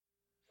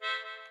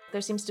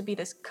There seems to be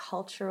this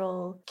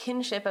cultural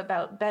kinship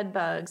about bed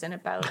bugs and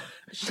about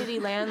shitty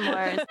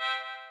landlords.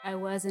 I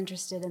was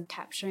interested in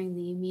capturing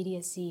the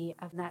immediacy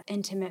of that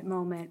intimate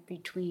moment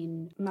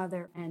between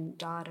mother and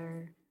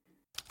daughter.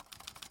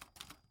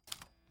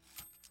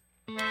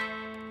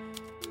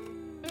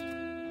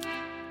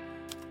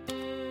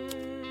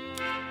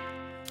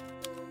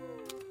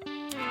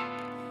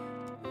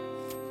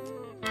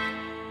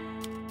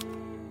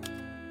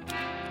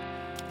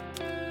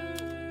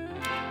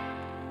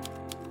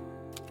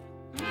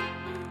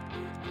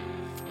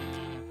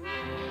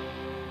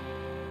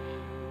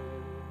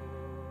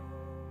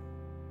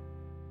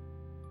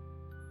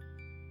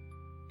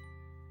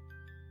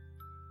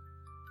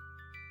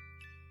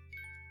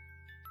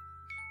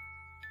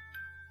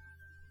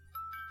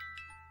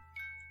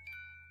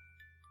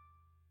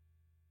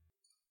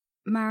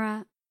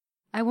 Mara,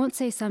 I won't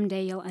say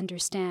someday you'll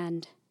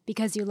understand,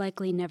 because you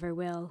likely never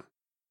will.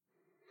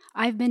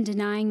 I've been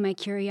denying my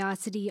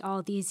curiosity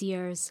all these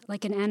years,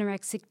 like an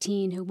anorexic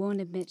teen who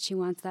won't admit she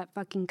wants that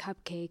fucking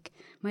cupcake,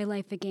 my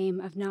life a game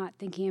of not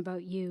thinking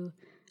about you,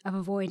 of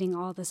avoiding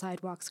all the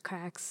sidewalk's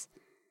cracks.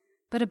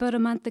 But about a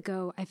month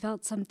ago, I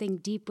felt something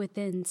deep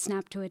within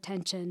snap to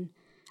attention,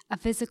 a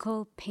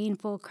physical,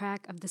 painful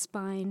crack of the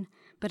spine,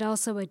 but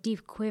also a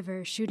deep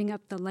quiver shooting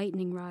up the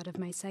lightning rod of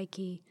my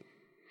psyche.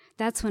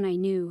 That's when I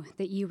knew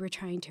that you were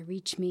trying to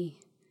reach me.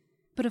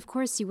 But of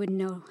course you wouldn't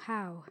know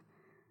how.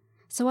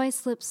 So I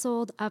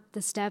slip-soled up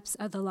the steps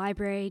of the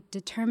library,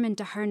 determined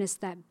to harness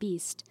that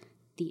beast,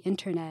 the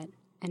internet,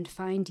 and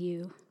find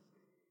you.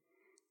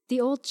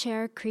 The old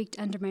chair creaked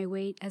under my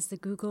weight as the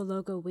Google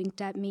logo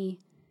winked at me.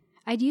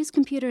 I'd used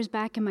computers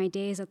back in my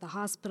days at the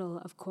hospital,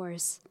 of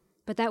course,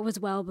 but that was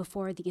well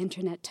before the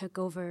internet took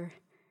over.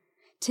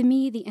 To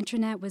me, the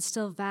internet was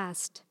still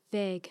vast,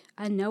 vague,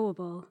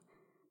 unknowable.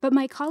 But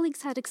my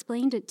colleagues had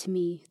explained it to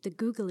me, the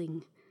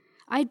Googling.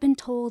 I'd been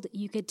told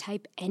you could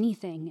type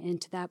anything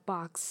into that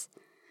box.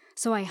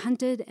 So I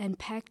hunted and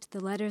pecked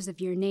the letters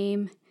of your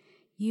name.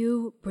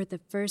 You were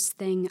the first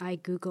thing I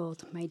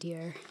Googled, my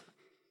dear.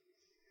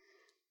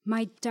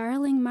 My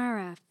darling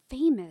Mara,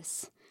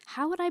 famous.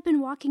 How had I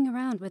been walking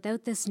around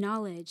without this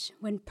knowledge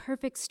when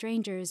perfect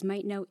strangers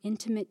might know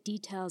intimate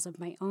details of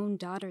my own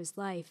daughter's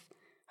life?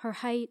 Her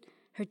height,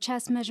 her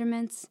chest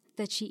measurements,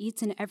 that she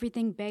eats an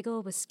everything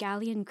bagel with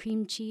scallion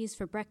cream cheese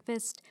for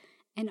breakfast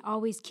and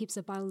always keeps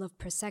a bottle of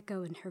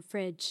Prosecco in her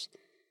fridge.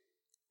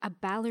 A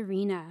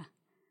ballerina.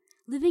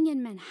 Living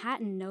in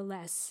Manhattan, no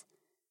less.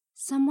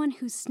 Someone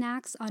who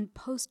snacks on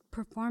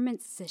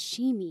post-performance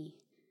sashimi.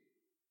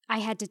 I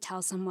had to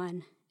tell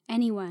someone,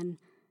 anyone.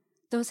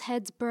 Those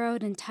heads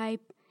burrowed in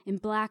type, in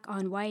black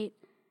on white.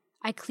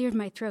 I cleared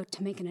my throat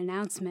to make an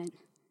announcement.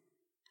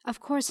 Of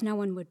course no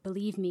one would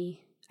believe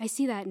me. I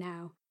see that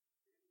now.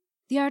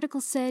 The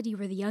article said you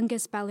were the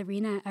youngest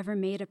ballerina ever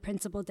made a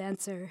principal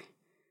dancer.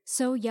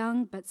 So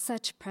young, but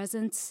such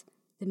presence,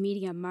 the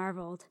media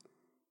marveled.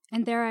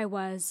 And there I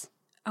was,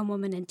 a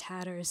woman in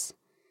tatters.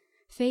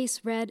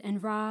 Face red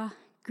and raw,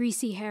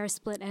 greasy hair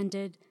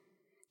split-ended,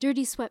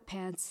 dirty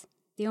sweatpants,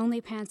 the only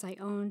pants I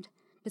owned,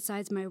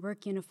 besides my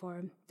work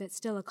uniform that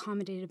still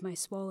accommodated my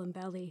swollen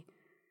belly.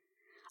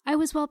 I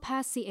was well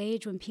past the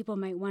age when people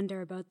might wonder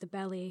about the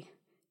belly,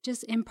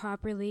 just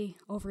improperly,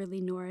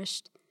 overly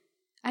nourished.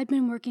 I'd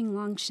been working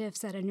long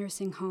shifts at a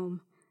nursing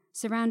home,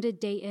 surrounded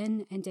day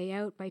in and day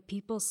out by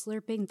people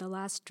slurping the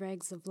last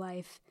dregs of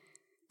life.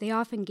 They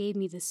often gave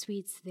me the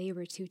sweets they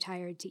were too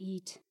tired to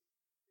eat.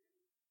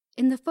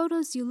 In the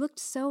photos, you looked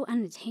so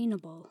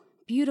unattainable,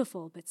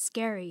 beautiful but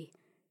scary,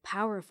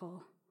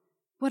 powerful.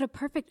 What a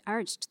perfect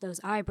arch to those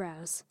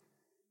eyebrows.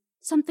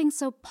 Something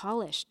so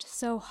polished,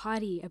 so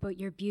haughty about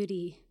your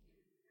beauty.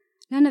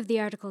 None of the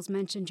articles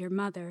mentioned your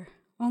mother,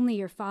 only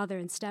your father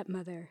and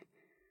stepmother.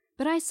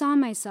 But I saw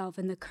myself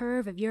in the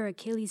curve of your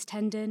Achilles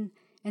tendon,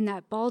 in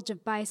that bulge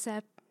of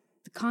bicep,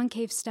 the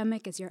concave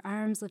stomach as your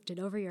arms lifted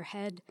over your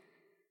head.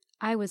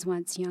 I was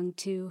once young,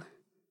 too.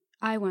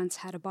 I once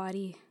had a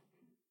body.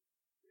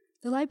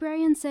 The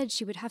librarian said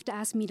she would have to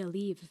ask me to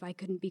leave if I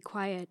couldn't be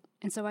quiet,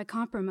 and so I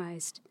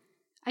compromised.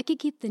 I could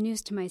keep the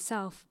news to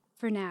myself,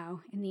 for now,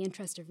 in the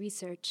interest of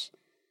research.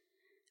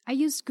 I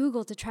used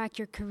Google to track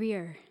your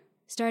career,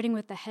 starting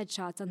with the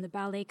headshots on the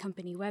ballet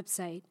company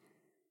website.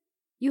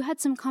 You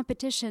had some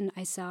competition,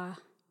 I saw,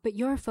 but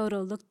your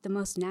photo looked the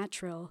most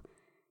natural,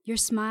 your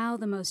smile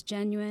the most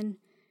genuine,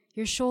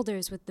 your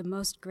shoulders with the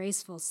most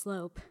graceful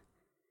slope.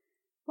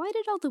 Why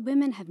did all the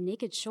women have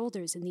naked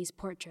shoulders in these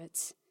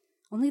portraits?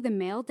 Only the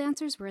male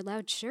dancers were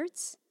allowed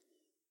shirts?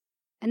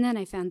 And then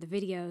I found the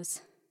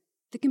videos.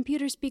 The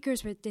computer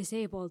speakers were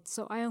disabled,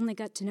 so I only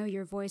got to know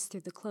your voice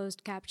through the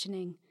closed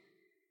captioning.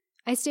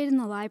 I stayed in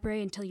the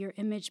library until your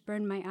image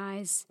burned my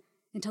eyes,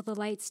 until the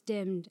lights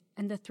dimmed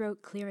and the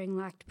throat clearing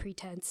lacked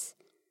pretense.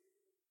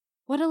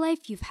 What a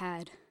life you've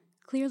had.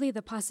 Clearly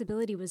the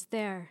possibility was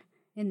there,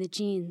 in the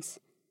genes.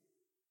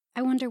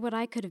 I wonder what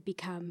I could have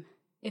become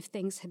if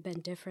things had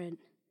been different.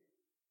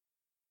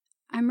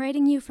 I'm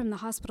writing you from the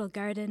hospital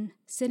garden,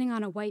 sitting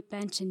on a white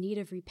bench in need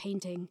of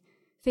repainting,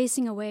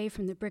 facing away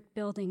from the brick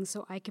building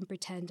so I can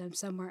pretend I'm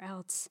somewhere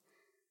else.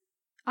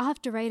 I'll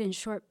have to write in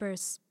short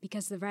bursts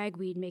because the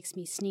ragweed makes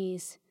me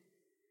sneeze.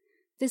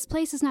 This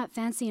place is not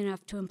fancy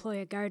enough to employ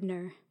a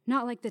gardener,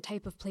 not like the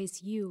type of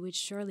place you would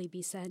surely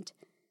be sent.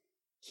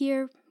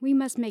 Here, we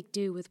must make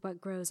do with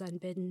what grows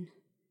unbidden.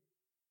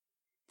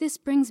 This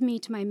brings me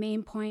to my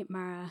main point,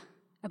 Mara,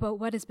 about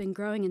what has been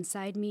growing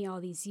inside me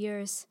all these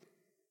years.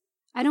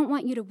 I don't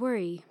want you to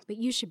worry, but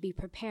you should be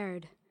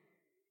prepared.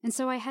 And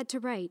so I had to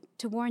write,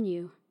 to warn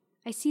you.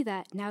 I see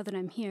that now that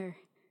I'm here.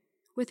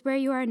 With where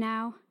you are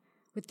now,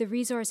 with the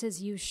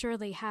resources you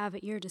surely have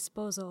at your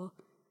disposal,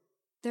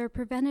 there are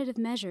preventative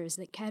measures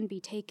that can be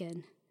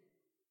taken.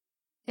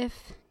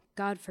 If,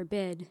 God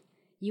forbid,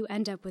 you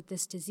end up with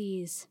this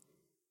disease,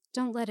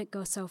 don't let it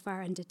go so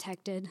far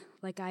undetected,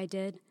 like I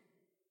did.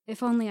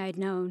 If only I'd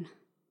known.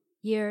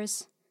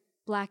 Years,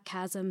 black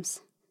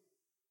chasms.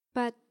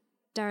 But,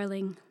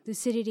 darling,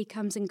 lucidity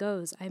comes and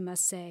goes, I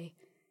must say,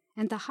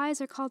 and the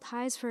highs are called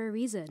highs for a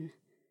reason.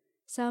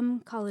 Some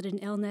call it an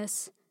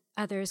illness,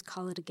 others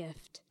call it a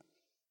gift.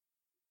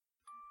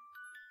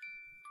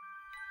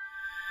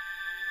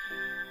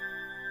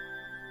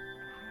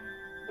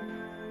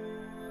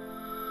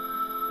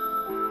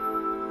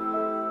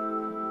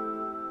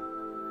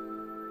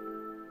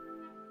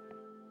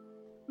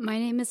 My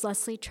name is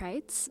Leslie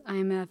Treitz.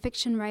 I'm a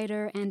fiction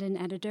writer and an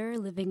editor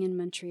living in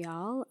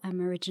Montreal.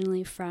 I'm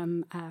originally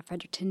from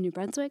Fredericton, New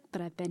Brunswick,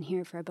 but I've been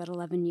here for about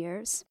 11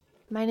 years.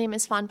 My name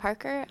is Fawn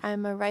Parker.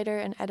 I'm a writer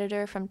and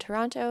editor from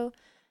Toronto,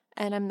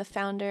 and I'm the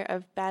founder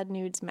of Bad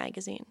Nudes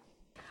magazine.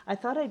 I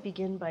thought I'd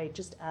begin by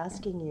just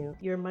asking you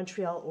your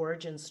Montreal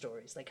origin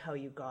stories, like how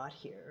you got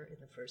here in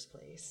the first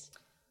place.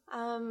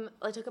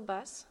 I took a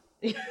bus,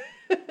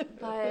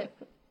 but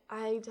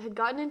I had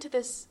gotten into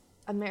this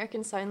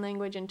American Sign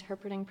Language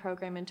interpreting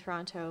program in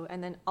Toronto,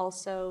 and then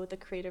also the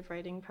creative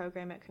writing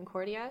program at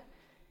Concordia.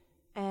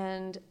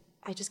 And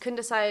I just couldn't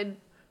decide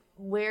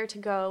where to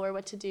go or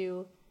what to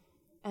do.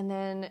 And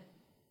then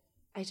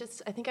I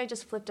think I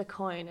just flipped a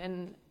coin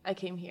and I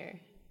came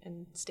here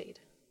and stayed.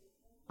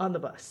 On the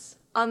bus?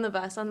 On the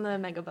bus, on the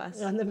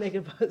megabus. On the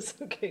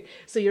megabus, okay.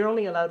 So you're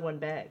only allowed one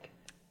bag?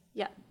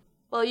 Yeah.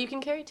 Well, you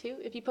can carry two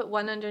if you put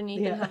one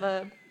underneath and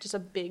have just a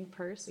big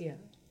purse. Yeah.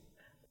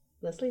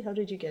 Leslie, how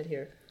did you get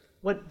here?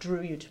 What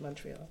drew you to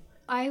Montreal?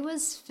 I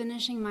was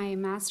finishing my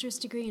master's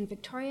degree in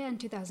Victoria in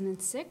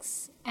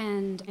 2006,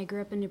 and I grew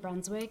up in New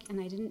Brunswick,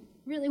 and I didn't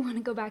really want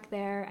to go back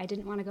there. I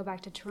didn't want to go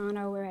back to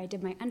Toronto where I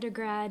did my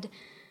undergrad.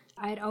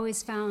 I'd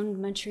always found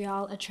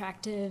Montreal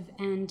attractive,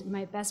 and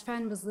my best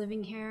friend was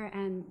living here,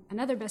 and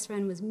another best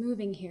friend was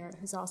moving here,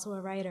 who's also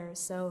a writer.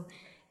 So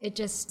it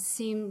just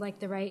seemed like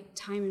the right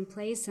time and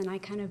place, and I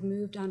kind of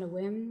moved on a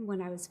whim when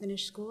I was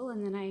finished school,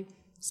 and then I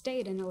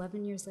stayed, and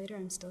 11 years later,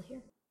 I'm still here.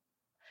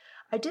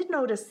 I did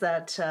notice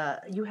that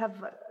you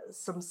have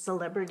some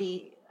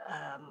celebrity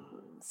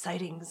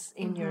sightings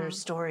in your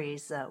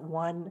stories.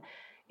 One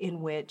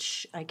in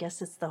which I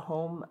guess it's the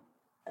home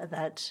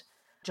that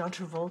John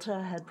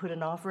Travolta had put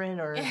an offer in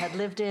or had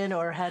lived in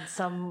or had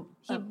some...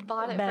 He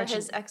bought it for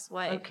his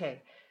ex-wife.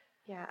 Okay.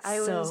 Yeah,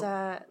 I was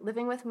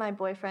living with my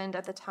boyfriend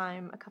at the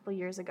time a couple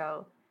years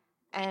ago,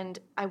 and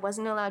I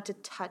wasn't allowed to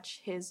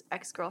touch his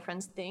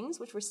ex-girlfriend's things,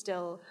 which were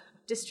still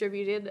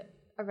distributed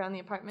around the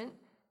apartment.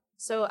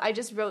 So I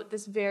just wrote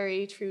this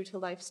very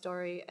true-to-life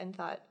story and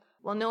thought,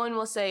 well, no one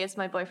will say it's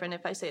my boyfriend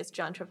if I say it's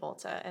John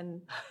Travolta,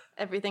 and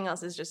everything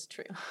else is just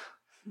true.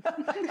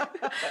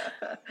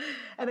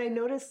 And I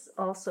notice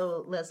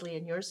also, Leslie,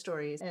 in your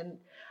stories, and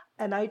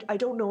I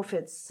don't know if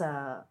it's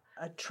a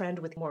trend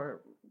with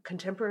more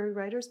contemporary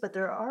writers, but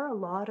there are a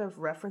lot of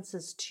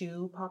references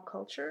to pop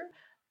culture.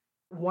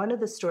 One of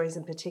the stories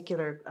in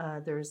particular,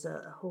 there's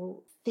a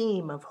whole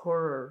theme of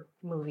horror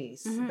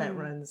movies that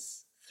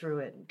runs through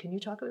it. Can you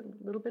talk a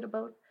little bit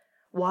about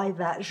why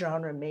that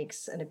genre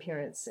makes an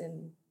appearance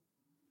in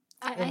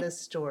this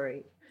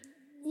story?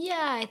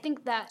 Yeah, I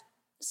think that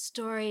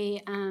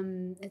story,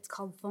 it's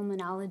called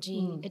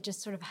Fulminology. It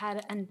just sort of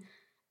had an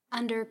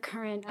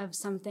undercurrent of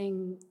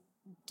something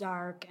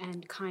dark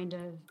and kind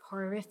of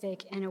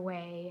horrific in a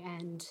way,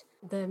 and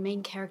the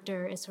main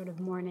character is sort of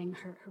mourning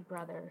her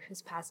brother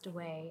who's passed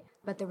away,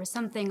 but there was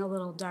something a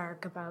little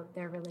dark about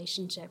their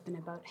relationship and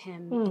about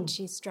him, and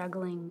she's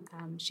struggling,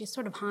 she's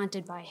sort of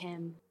haunted by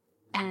him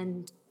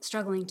and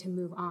struggling to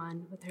move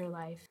on with her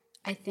life.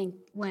 I think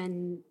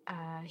when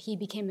he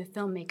became a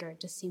filmmaker, it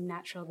just seemed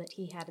natural that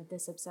he had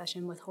this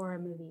obsession with horror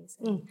movies.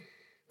 And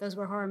those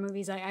were horror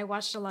movies. I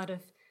watched a lot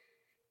of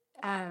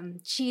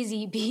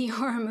cheesy B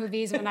horror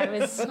movies when I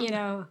was,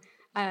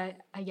 a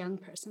young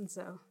person.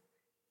 So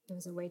it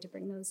was a way to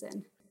bring those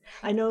in.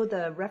 I know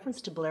the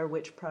reference to Blair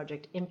Witch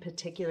Project in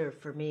particular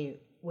for me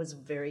was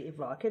very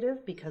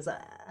evocative because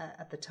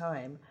at the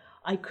time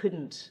I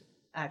couldn't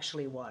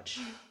actually watch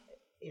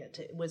it.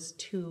 It was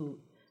too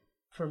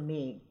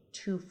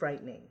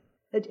frightening.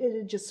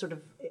 It just sort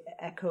of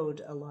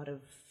echoed a lot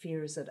of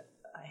fears that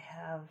I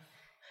have.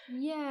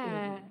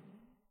 Yeah.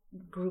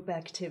 Group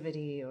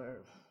activity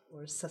or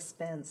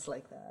suspense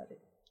like that.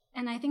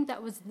 And I think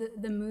that was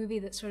the movie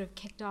that sort of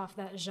kicked off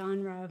that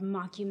genre of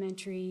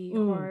mockumentary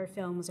horror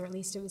films, or at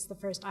least it was the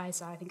first I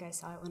saw. I think I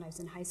saw it when I was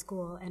in high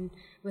school. And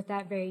with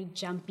that very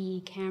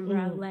jumpy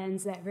camera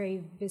lens, that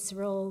very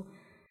visceral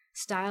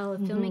style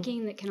of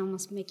filmmaking that can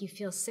almost make you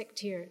feel sick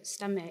to your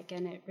stomach.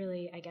 And it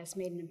really, I guess,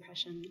 made an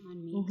impression on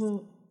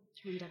me.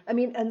 I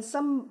mean, and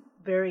some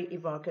very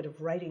evocative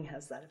writing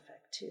has that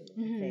effect too,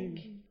 I think.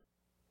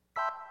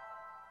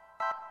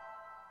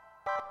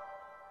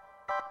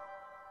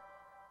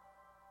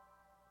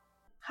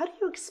 How do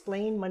you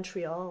explain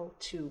Montreal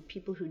to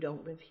people who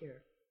don't live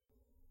here?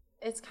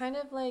 It's kind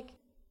of like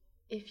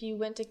if you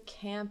went to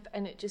camp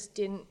and it just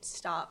didn't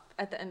stop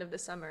at the end of the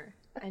summer.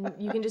 And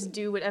you can just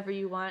do whatever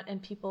you want,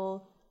 and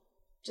people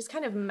just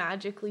kind of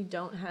magically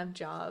don't have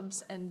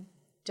jobs and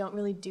don't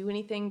really do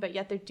anything, but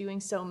yet they're doing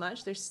so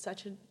much. There's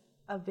such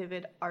a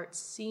vivid art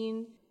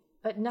scene,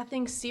 but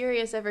nothing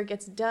serious ever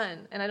gets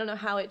done. And I don't know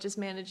how it just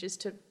manages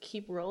to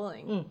keep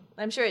rolling.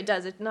 I'm sure it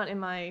does. It's not in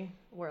my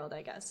world,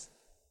 I guess.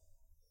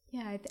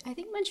 Yeah, I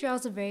think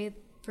Montreal's a very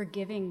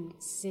forgiving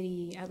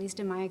city, at least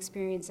in my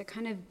experience. It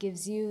kind of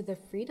gives you the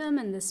freedom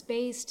and the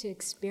space to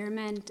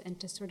experiment and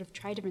to sort of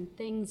try different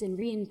things and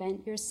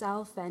reinvent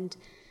yourself, and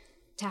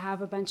to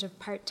have a bunch of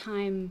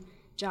part-time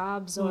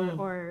jobs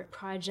or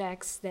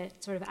projects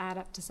that sort of add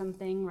up to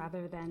something,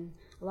 rather than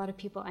a lot of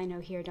people I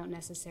know here don't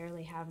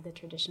necessarily have the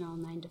traditional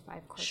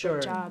 9-to-5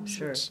 corporate jobs,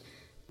 which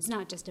is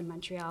not just in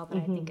Montreal, but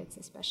I think it's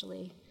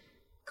especially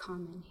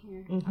common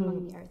here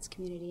among the arts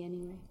community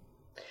anyway.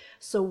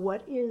 So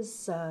what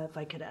is, if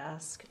I could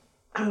ask,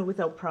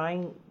 without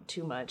prying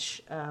too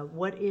much,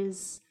 what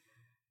is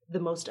the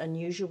most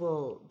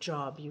unusual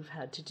job you've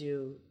had to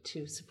do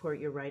to support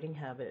your writing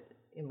habit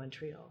in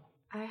Montreal?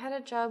 I had a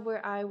job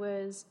where I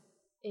was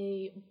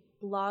a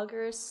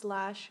blogger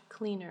 /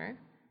 cleaner.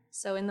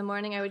 So in the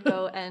morning I would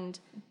go and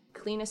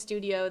clean a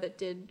studio that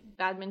did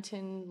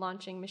badminton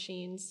launching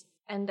machines.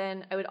 And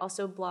then I would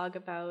also blog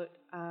about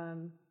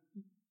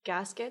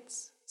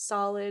gaskets,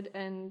 solid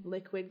and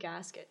liquid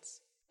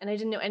gaskets. And I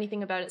didn't know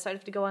anything about it, so I'd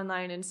have to go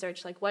online and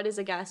search, like, what is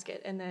a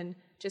gasket? And then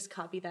just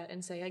copy that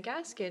and say, a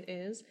gasket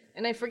is...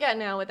 And I forget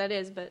now what that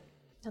is, but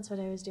that's what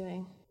I was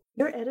doing.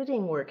 Your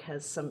editing work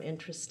has some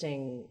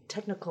interesting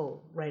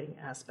technical writing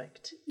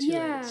aspect to it.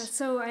 Yeah,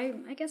 so I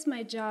guess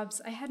my jobs,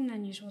 I had an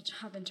unusual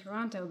job in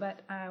Toronto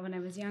but when I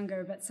was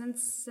younger, but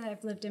since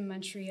I've lived in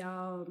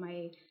Montreal,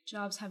 my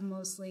jobs have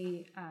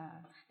mostly,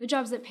 the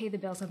jobs that pay the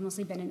bills have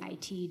mostly been in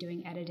IT,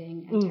 doing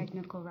editing and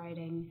technical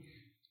writing.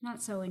 Not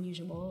so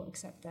unusual,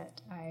 except that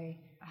I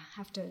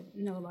have to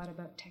know a lot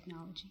about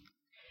technology.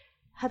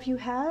 Have you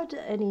had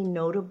any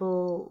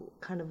notable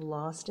kind of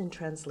lost in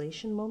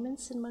translation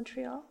moments in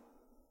Montreal?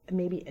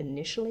 Maybe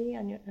initially,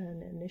 on your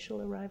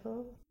initial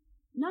arrival?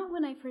 Not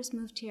when I first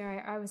moved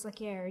here. I was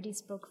lucky I already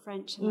spoke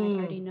French, and I'd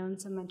already known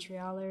some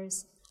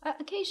Montrealers.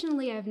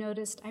 Occasionally I've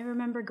noticed, I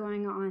remember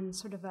going on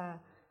sort of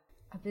a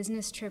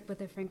business trip with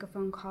a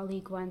Francophone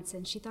colleague once,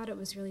 and she thought it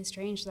was really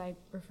strange that I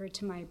referred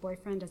to my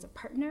boyfriend as a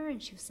partner,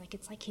 and she was like,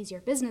 it's like he's your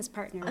business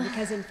partner,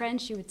 because in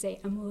French you would say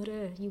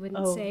amoureux, you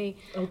wouldn't say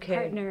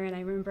partner, and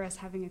I remember us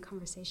having a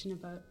conversation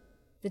about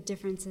the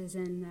differences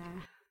in...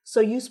 So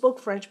you spoke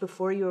French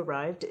before you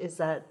arrived. Is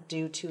that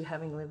due to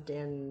having lived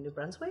in New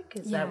Brunswick?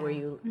 Is that where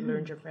you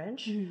learned your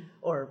French?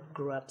 Or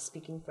grew up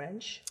speaking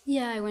French?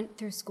 Yeah, I went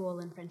through school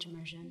in French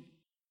immersion.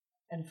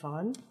 And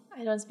Fawn?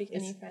 I don't speak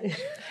any French.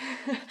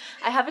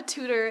 I have a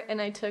tutor,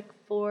 and I took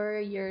 4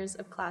 years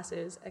of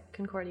classes at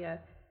Concordia,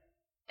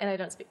 and I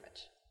don't speak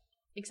French,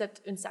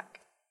 except un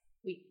sac.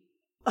 Oui.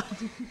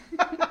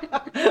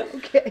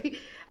 Okay.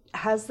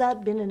 Has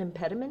that been an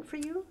impediment for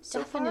you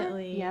so far?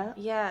 Definitely.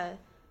 Yeah.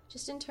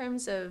 Just in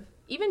terms of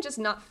even just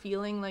not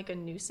feeling like a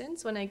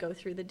nuisance when I go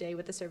through the day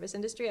with the service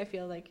industry, I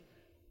feel like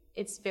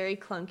it's very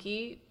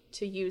clunky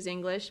to use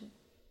English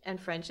and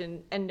French,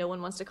 and no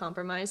one wants to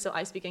compromise, so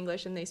I speak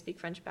English and they speak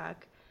French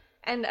back.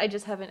 And I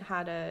just haven't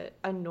had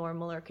a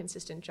normal or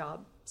consistent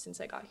job since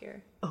I got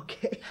here.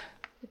 Okay.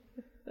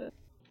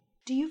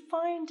 Do you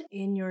find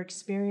in your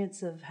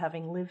experience of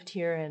having lived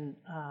here and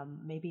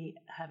maybe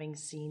having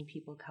seen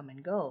people come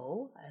and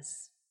go,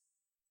 as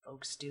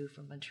folks do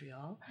from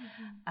Montreal,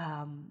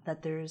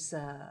 that there's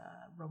a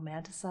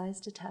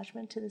romanticized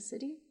attachment to the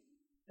city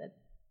that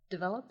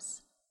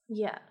develops?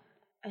 Yeah,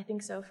 I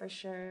think so for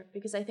sure,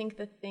 because I think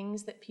the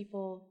things that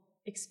people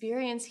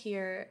experience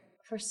here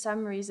for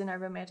some reason are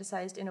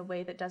romanticized in a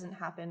way that doesn't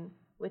happen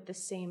with the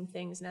same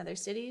things in other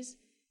cities.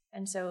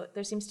 And so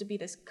there seems to be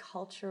this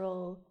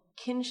cultural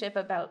kinship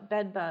about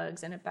bed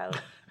bugs and about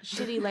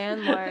shitty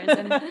landlords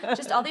and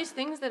just all these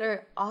things that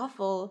are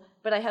awful,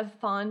 but I have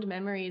fond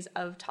memories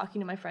of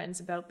talking to my friends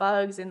about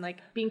bugs and like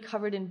being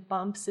covered in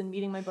bumps and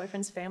meeting my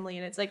boyfriend's family,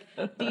 and it's like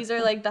these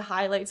are like the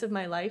highlights of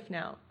my life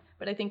now.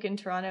 But I think in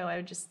Toronto I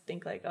would just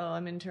think like, oh,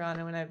 I'm in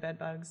Toronto and I have bed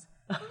bugs.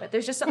 But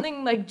there's just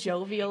something like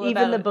jovial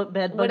even about the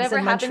bed bugs whatever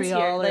in happens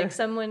Montreal here. Like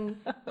someone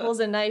pulls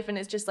a knife and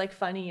it's just like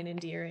funny and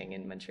endearing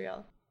in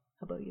Montreal.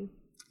 How about you?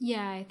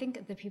 Yeah, I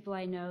think the people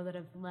I know that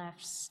have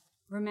left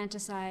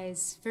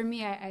romanticize. For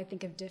me, I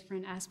think of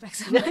different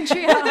aspects of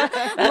Montreal,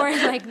 more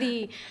like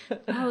the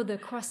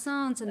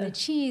croissants and the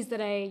cheese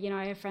that I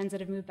have friends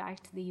that have moved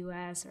back to the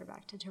U.S. or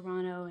back to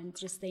Toronto, and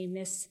just they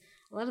miss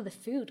a lot of the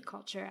food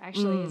culture.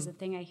 Actually, is the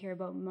thing I hear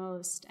about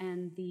most,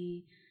 and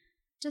the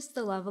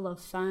level of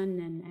fun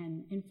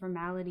and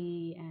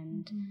informality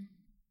and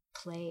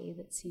play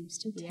that seems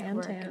to be at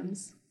work.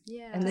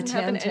 And the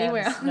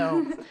tam-tams.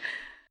 No.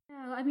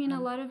 Yeah, I mean,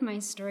 a lot of my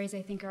stories,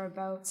 I think, are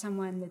about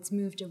someone that's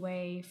moved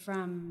away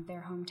from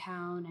their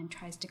hometown and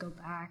tries to go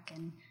back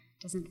and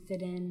doesn't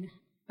fit in.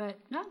 But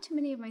not too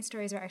many of my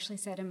stories are actually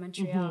set in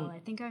Montreal. I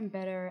think I'm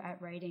better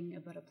at writing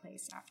about a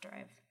place after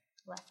I've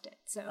left it.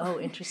 So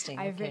interesting.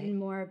 I've written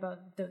more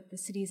about the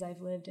cities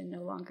I've lived and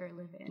no longer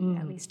live in,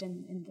 at least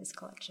in this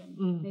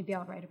collection. Maybe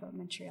I'll write about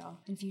Montreal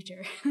in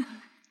future.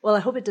 Well, I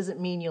hope it doesn't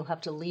mean you'll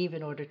have to leave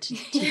in order to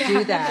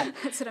do that.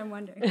 That's what I'm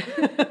wondering.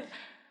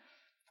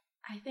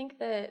 I think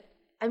that,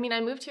 I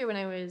moved here when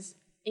I was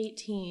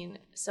 18,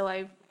 so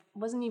I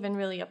wasn't even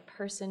really a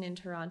person in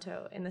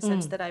Toronto in the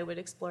sense that I would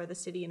explore the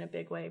city in a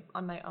big way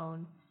on my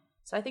own.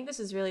 So I think this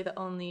is really the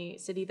only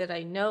city that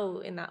I know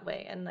in that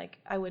way. And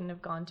I wouldn't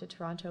have gone to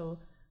Toronto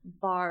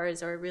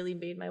bars or really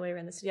made my way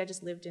around the city. I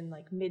just lived in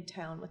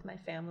Midtown with my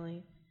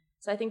family.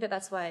 So I think that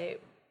that's why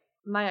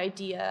my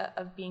idea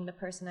of being the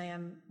person I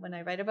am when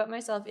I write about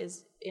myself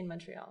is in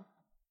Montreal.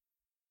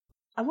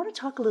 I want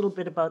to talk a little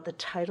bit about the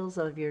titles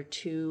of your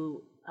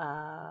two,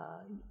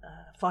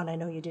 Fawn, I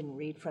know you didn't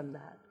read from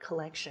that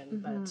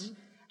collection, but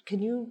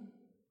can you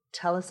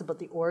tell us about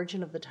the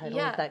origin of the title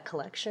of that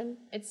collection?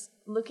 It's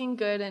Looking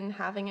Good and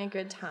Having a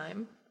Good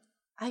Time.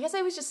 I guess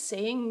I was just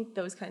saying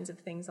those kinds of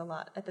things a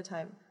lot at the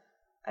time.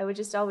 I would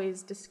just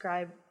always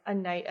describe a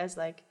night as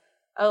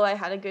oh, I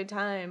had a good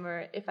time.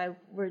 Or if I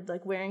were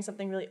wearing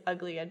something really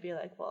ugly, I'd be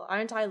like, well,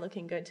 aren't I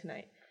looking good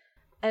tonight?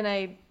 And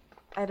I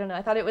don't know,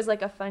 I thought it was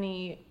a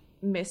funny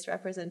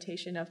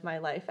misrepresentation of my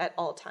life at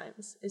all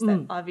times, is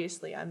that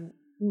obviously I'm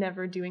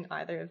never doing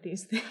either of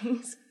these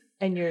things.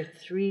 And your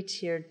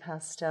three-tiered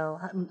pastel,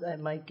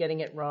 am I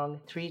getting it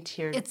wrong?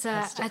 Three-tiered It's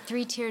a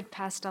three-tiered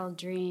pastel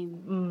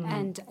dream,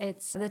 and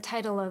it's the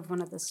title of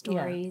one of the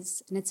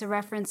stories, and it's a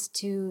reference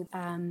to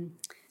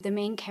the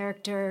main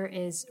character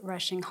is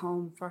rushing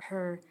home for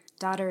her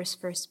daughter's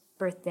first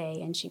birthday,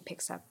 and she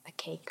picks up a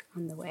cake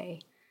on the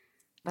way.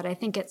 But I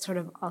think it sort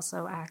of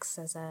also acts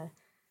as a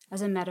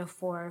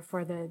metaphor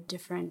for the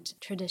different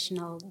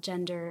traditional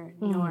gender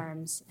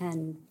norms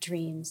and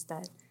dreams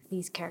that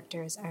these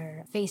characters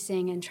are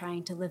facing and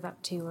trying to live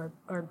up to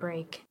or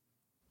break.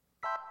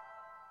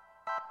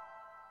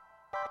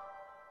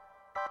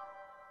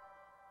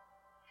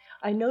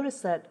 I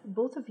noticed that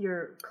both of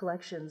your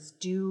collections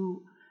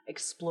do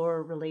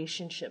explore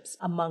relationships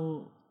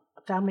among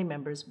family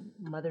members,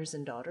 mothers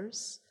and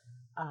daughters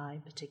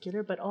in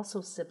particular, but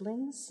also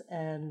siblings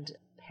and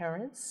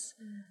parents.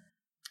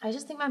 I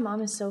just think my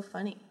mom is so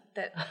funny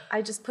that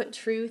I just put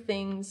true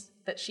things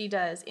that she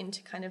does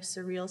into kind of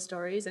surreal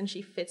stories, and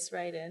she fits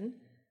right in.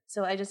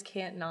 So I just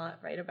can't not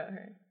write about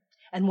her.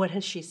 And what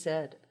has she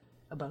said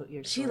about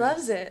your stories? She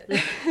loves it.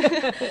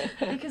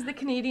 Because the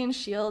Canadian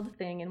Shield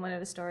thing in one of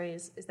the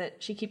stories is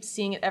that she keeps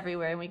seeing it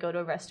everywhere, and we go to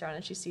a restaurant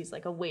and she sees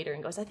a waiter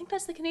and goes, I think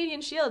that's the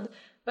Canadian Shield.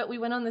 But we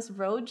went on this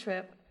road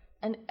trip,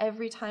 and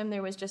every time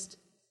there was just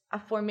a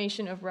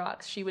formation of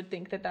rocks, she would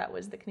think that that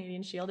was the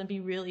Canadian Shield and be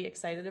really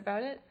excited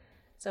about it.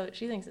 So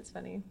she thinks it's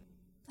funny.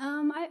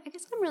 I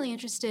guess I'm really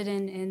interested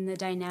in the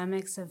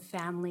dynamics of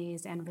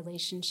families and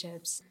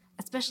relationships,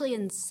 especially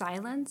in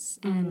silence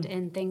and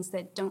in things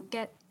that don't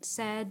get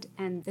said,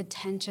 and the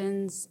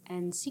tensions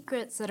and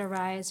secrets that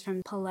arise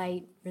from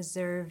polite,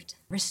 reserved,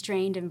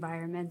 restrained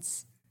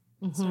environments,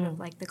 sort of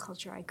like the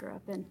culture I grew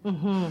up in.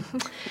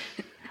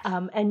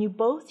 And you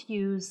both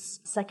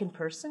use second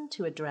person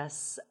to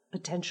address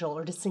potential,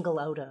 or to single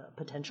out a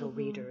potential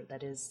reader,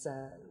 that is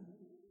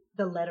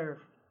the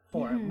letter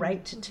form,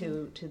 right,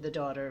 to the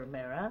daughter,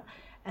 Mara.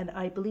 And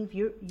I believe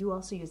you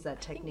also use that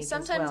technique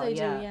sometimes as well. Sometimes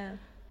I do, yeah.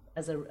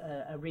 As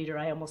a reader,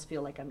 I almost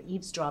feel like I'm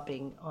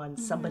eavesdropping on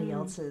somebody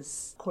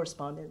else's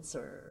correspondence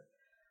or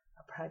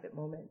a private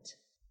moment.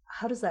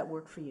 How does that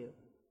work for you?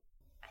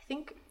 I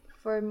think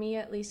for me,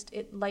 at least,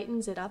 it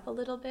lightens it up a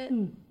little bit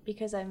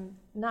because I'm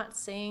not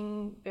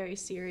saying very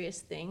serious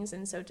things.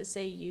 And so to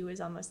say you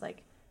is almost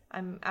like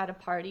I'm at a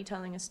party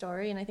telling a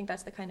story. And I think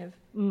that's the kind of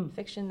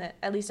fiction that,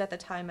 at least at the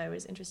time, I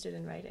was interested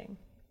in writing.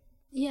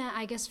 Yeah,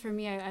 I guess for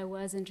me, I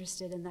was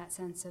interested in that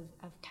sense of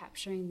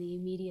capturing the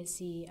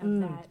immediacy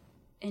of that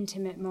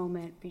intimate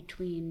moment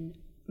between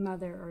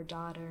mother or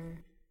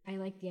daughter. I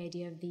like the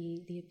idea of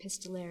the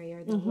epistolary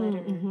or the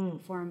letter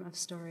form of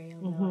story,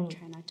 although I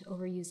try not to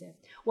overuse it.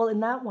 Well, in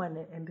that one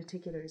in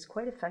particular is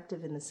quite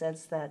effective in the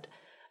sense that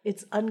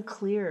it's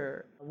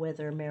unclear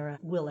whether Mara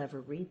will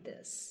ever read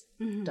this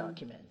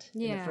document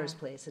in the first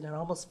place, and it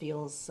almost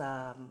feels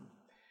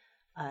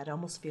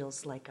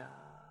like a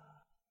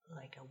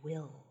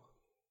will,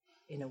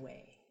 in a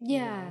way.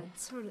 Yeah,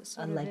 sort of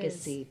a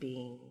legacy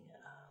being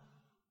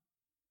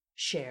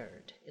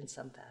shared in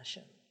some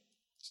fashion.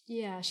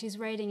 Yeah, she's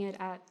writing it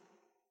at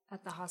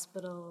at the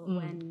hospital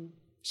when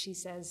she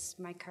says,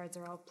 my cards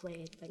are all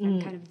played, like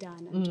I'm kind of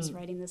done. I'm just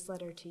writing this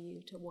letter to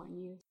you to warn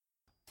you.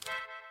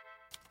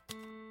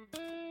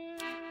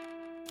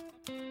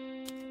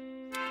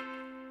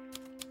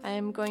 I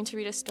am going to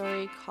read a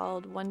story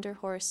called Wonder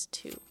Horse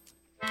 2.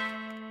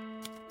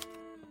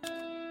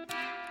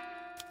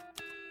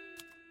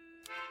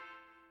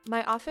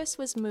 My office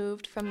was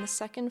moved from the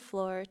second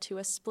floor to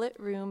a split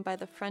room by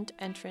the front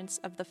entrance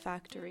of the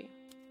factory.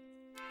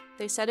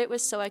 They said it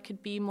was so I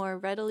could be more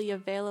readily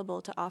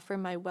available to offer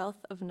my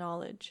wealth of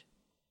knowledge.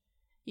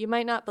 You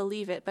might not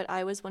believe it, but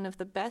I was one of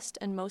the best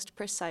and most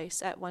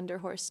precise at Wonder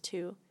Horse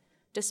 2,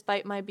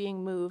 despite my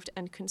being moved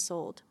and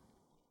consoled.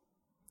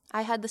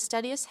 I had the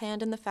steadiest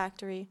hand in the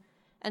factory,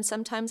 and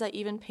sometimes I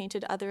even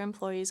painted other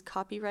employees'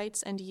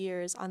 copyrights and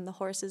years on the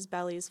horses'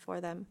 bellies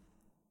for them.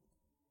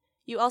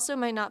 You also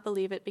might not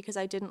believe it because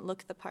I didn't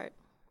look the part.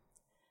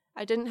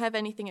 I didn't have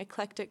anything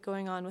eclectic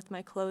going on with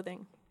my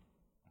clothing,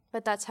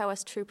 but that's how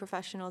us true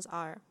professionals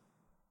are.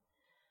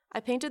 I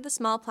painted the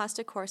small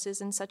plastic horses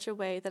in such a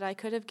way that I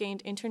could have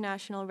gained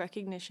international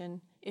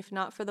recognition if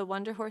not for the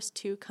Wonder Horse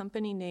 2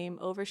 company name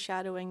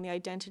overshadowing the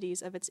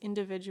identities of its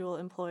individual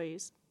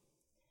employees.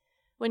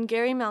 When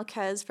Gary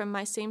Malquez from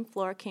my same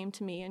floor came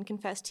to me and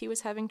confessed he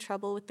was having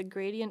trouble with the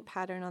gradient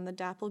pattern on the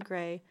dapple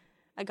gray,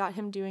 I got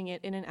him doing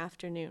it in an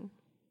afternoon.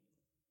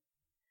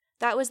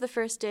 That was the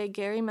first day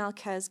Gary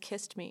Malquez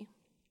kissed me,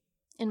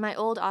 in my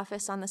old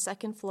office on the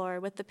second floor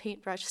with the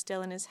paintbrush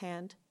still in his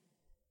hand.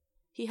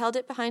 He held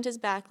it behind his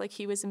back like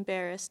he was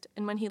embarrassed,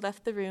 and when he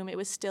left the room it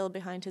was still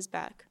behind his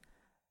back,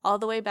 all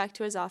the way back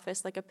to his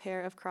office like a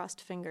pair of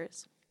crossed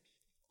fingers.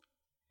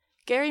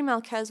 Gary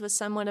Malquez was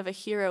somewhat of a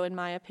hero in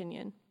my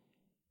opinion.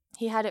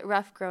 He had it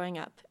rough growing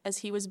up, as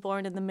he was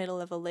born in the middle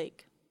of a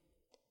lake.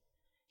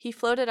 He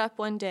floated up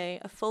one day,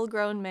 a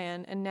full-grown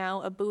man, and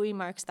now a buoy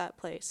marks that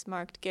place,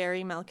 marked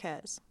Gary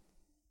Malquez.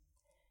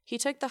 He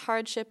took the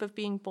hardship of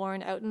being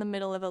born out in the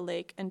middle of a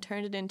lake and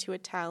turned it into a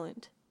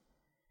talent.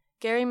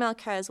 Gary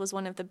Malquez was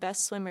one of the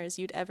best swimmers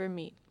you'd ever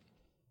meet.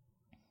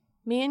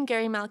 Me and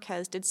Gary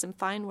Malquez did some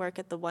fine work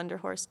at the Wonder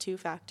Horse 2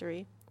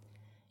 factory.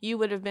 You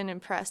would have been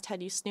impressed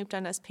had you snooped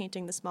on us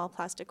painting the small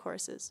plastic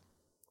horses.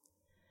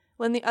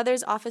 When the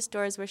others' office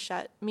doors were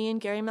shut, me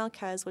and Gary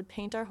Malquez would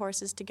paint our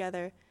horses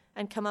together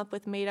and come up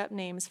with made-up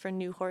names for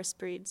new horse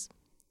breeds.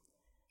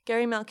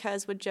 Gary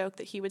Malquez would joke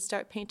that he would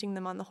start painting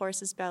them on the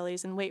horses'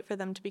 bellies and wait for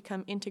them to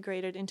become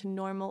integrated into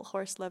normal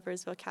horse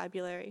lovers'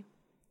 vocabulary.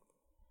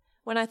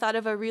 When I thought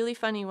of a really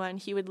funny one,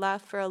 he would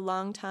laugh for a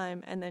long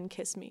time and then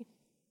kiss me.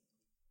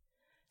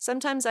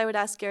 Sometimes I would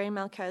ask Gary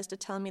Malquez to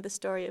tell me the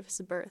story of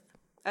his birth,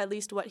 at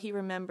least what he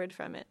remembered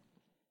from it.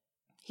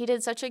 He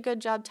did such a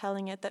good job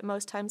telling it that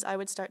most times I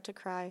would start to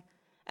cry,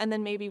 and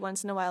then maybe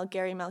once in a while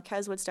Gary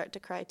Malquez would start to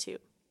cry too.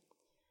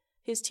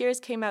 His tears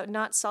came out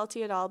not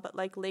salty at all, but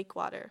like lake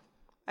water.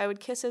 I would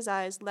kiss his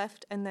eyes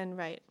left and then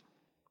right.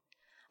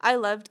 I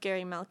loved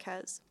Gary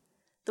Malquez.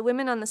 The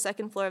women on the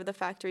second floor of the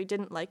factory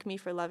didn't like me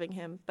for loving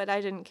him, but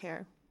I didn't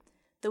care.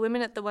 The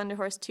women at the Wonder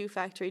Horse 2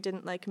 factory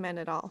didn't like men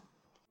at all.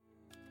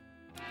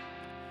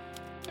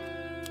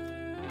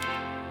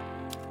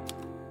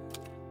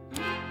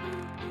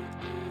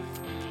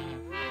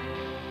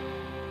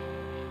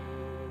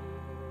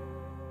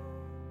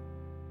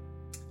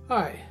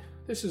 Hi,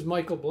 this is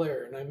Michael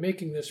Blair, and I'm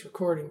making this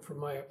recording from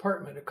my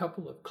apartment a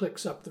couple of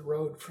clicks up the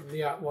road from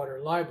the Atwater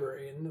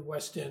Library in the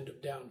west end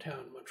of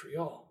downtown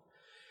Montreal.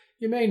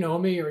 You may know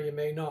me or you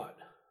may not.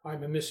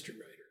 I'm a mystery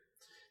writer.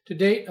 To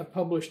date, I've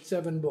published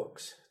 7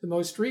 books. The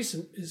most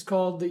recent is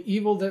called The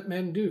Evil That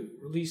Men Do,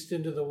 released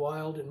into the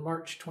wild in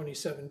March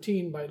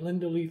 2017 by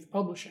Linda Leith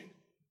Publishing.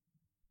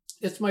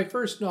 It's my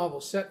first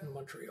novel set in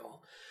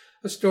Montreal,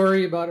 a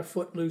story about a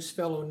footloose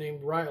fellow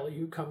named Riley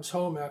who comes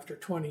home after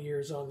 20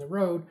 years on the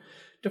road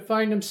to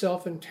find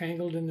himself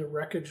entangled in the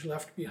wreckage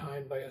left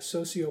behind by a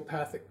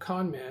sociopathic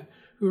conman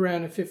who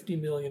ran a $50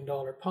 million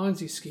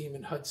Ponzi scheme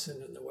in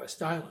Hudson and the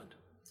West Island.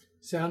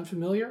 Sound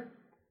familiar?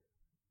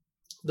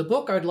 The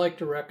book I'd like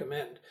to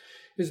recommend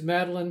is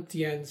Madeleine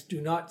Thien's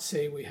Do Not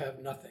Say We Have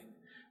Nothing,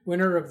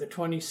 winner of the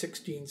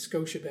 2016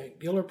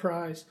 Scotiabank Giller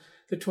Prize,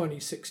 the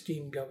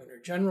 2016 Governor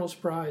General's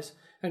Prize,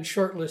 and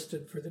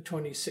shortlisted for the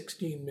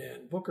 2016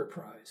 Man Booker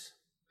Prize.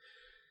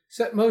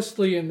 Set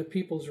mostly in the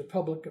People's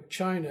Republic of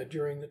China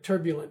during the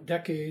turbulent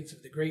decades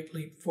of the Great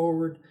Leap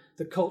Forward,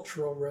 the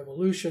Cultural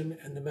Revolution,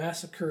 and the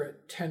massacre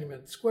at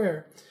Tiananmen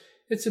Square,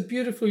 it's a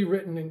beautifully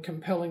written and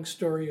compelling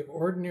story of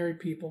ordinary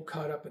people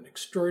caught up in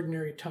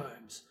extraordinary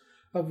times,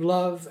 of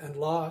love and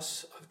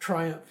loss, of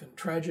triumph and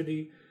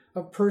tragedy,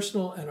 of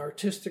personal and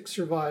artistic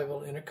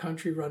survival in a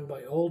country run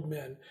by old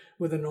men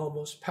with an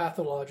almost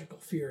pathological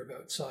fear of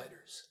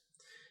outsiders.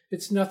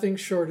 It's nothing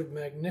short of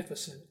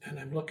magnificent, and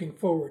I'm looking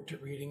forward to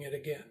reading it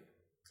again.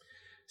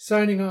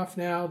 Signing off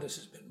now, this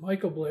has been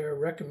Michael Blair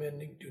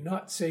recommending Do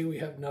Not Say We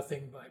Have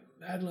Nothing by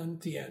Madeleine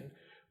Thien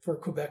for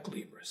Quebec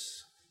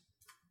Libris.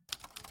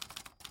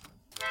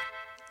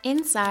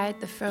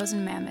 Inside the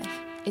Frozen Mammoth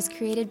is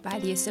created by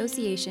the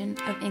Association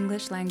of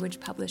English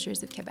Language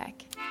Publishers of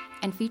Quebec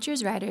and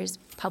features writers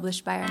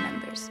published by our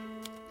members.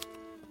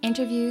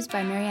 Interviews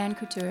by Marianne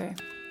Couture.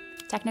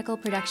 Technical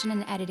production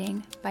and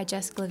editing by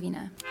Jess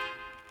Glavina.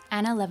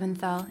 Anna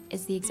Leventhal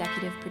is the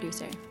executive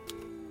producer.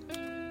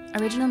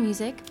 Original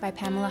music by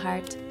Pamela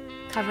Hart.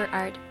 Cover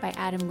art by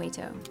Adam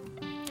Waito.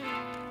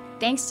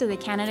 Thanks to the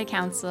Canada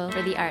Council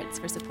for the Arts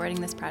for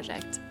supporting this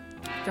project.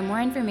 For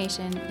more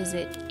information,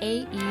 visit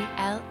aelaq.org.